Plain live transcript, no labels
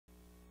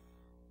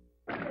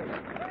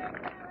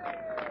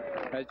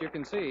As you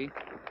can see,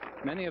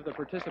 many of the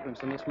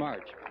participants in this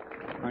march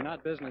are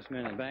not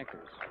businessmen and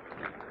bankers.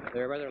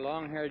 They're rather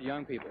long-haired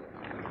young people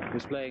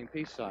displaying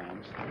peace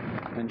signs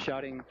and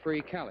shouting,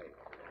 "Free Calley."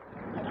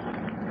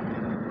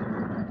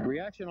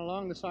 Reaction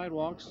along the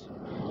sidewalks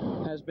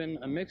has been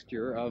a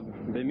mixture of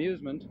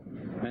bemusement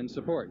and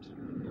support.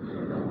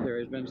 There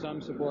has been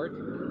some support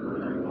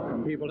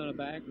from people in a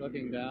bank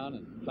looking down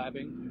and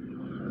clapping,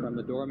 from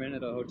the doormen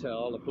at a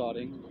hotel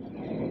applauding,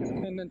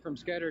 and then from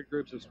scattered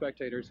groups of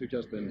spectators who've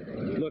just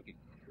been looking.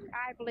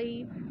 I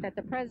believe that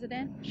the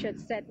president should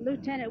set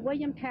Lieutenant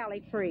William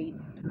Calley free.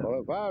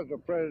 Well, if I was the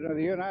president of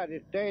the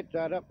United States,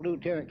 I'd up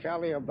Lieutenant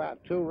Calley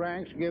about 2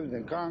 ranks, give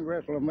the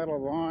Congressional Medal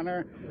of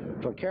Honor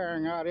for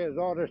carrying out his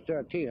orders to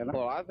a T.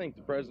 Well, I think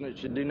the president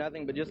should do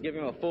nothing but just give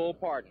him a full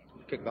pardon,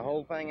 kick the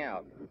whole thing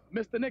out.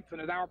 Mr. Nixon,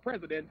 as our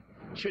president,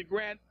 should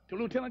grant to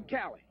Lieutenant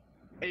Calley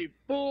a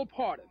full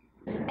pardon.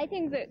 I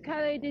think that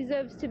Calley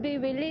deserves to be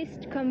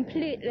released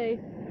completely.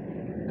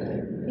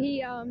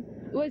 He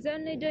was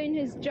only doing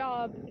his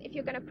job. If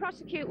you're going to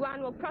prosecute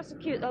one, we'll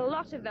prosecute a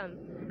lot of them.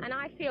 And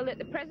I feel that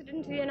the President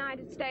of the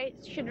United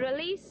States should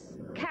release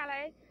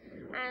Calley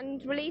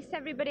and release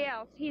everybody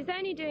else. He's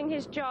only doing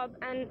his job,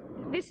 and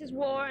this is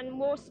war, and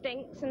war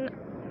stinks, and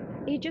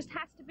he just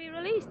has to be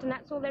released, and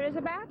that's all there is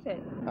about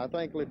it. I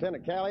think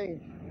Lieutenant Calley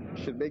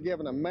should be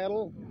given a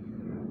medal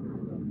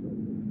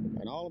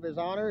and all of his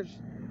honors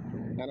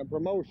and a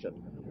promotion.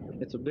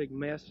 It's a big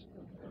mess,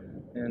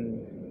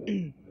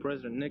 and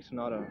President Nixon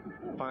ought to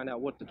find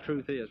out what the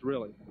truth is,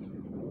 really.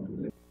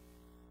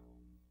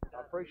 I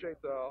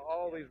appreciate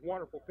all these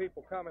wonderful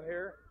people coming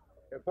here.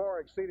 It far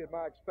exceeded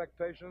my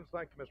expectations.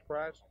 Thank you, Mr.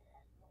 Price.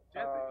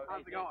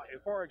 How's it going?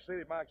 It far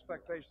exceeded my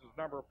expectations,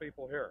 the number of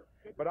people here.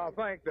 But I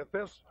think that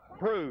this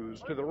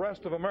proves to the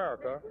rest of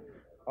America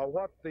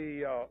what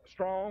the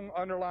strong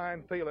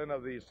underlying feeling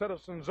of the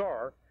citizens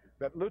are,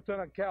 that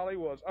Lieutenant Calley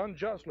was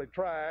unjustly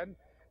tried,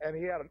 and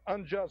he had an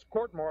unjust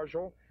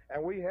court-martial,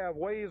 and we have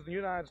ways in the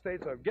United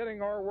States of getting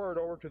our word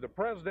over to the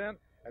President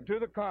and to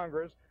the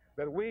Congress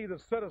that we, the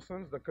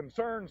citizens, the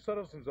concerned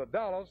citizens of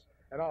Dallas,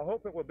 and I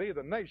hope it will be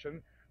the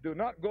nation, do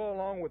not go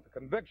along with the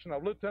conviction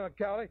of Lieutenant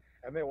Calley,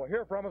 and they will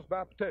hear from us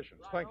by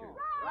petitions. Thank you.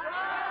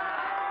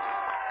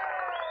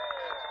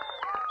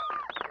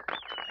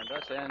 And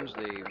thus ends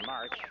the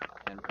march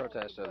in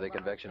protest of the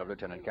conviction of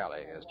Lieutenant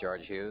Calley, as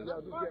George Hughes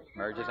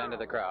merges into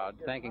the crowd,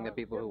 thanking the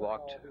people who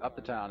walked up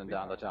the town and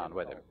down the town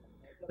with him.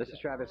 This is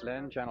Travis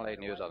Lynn, Channel 8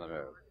 News on the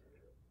Move.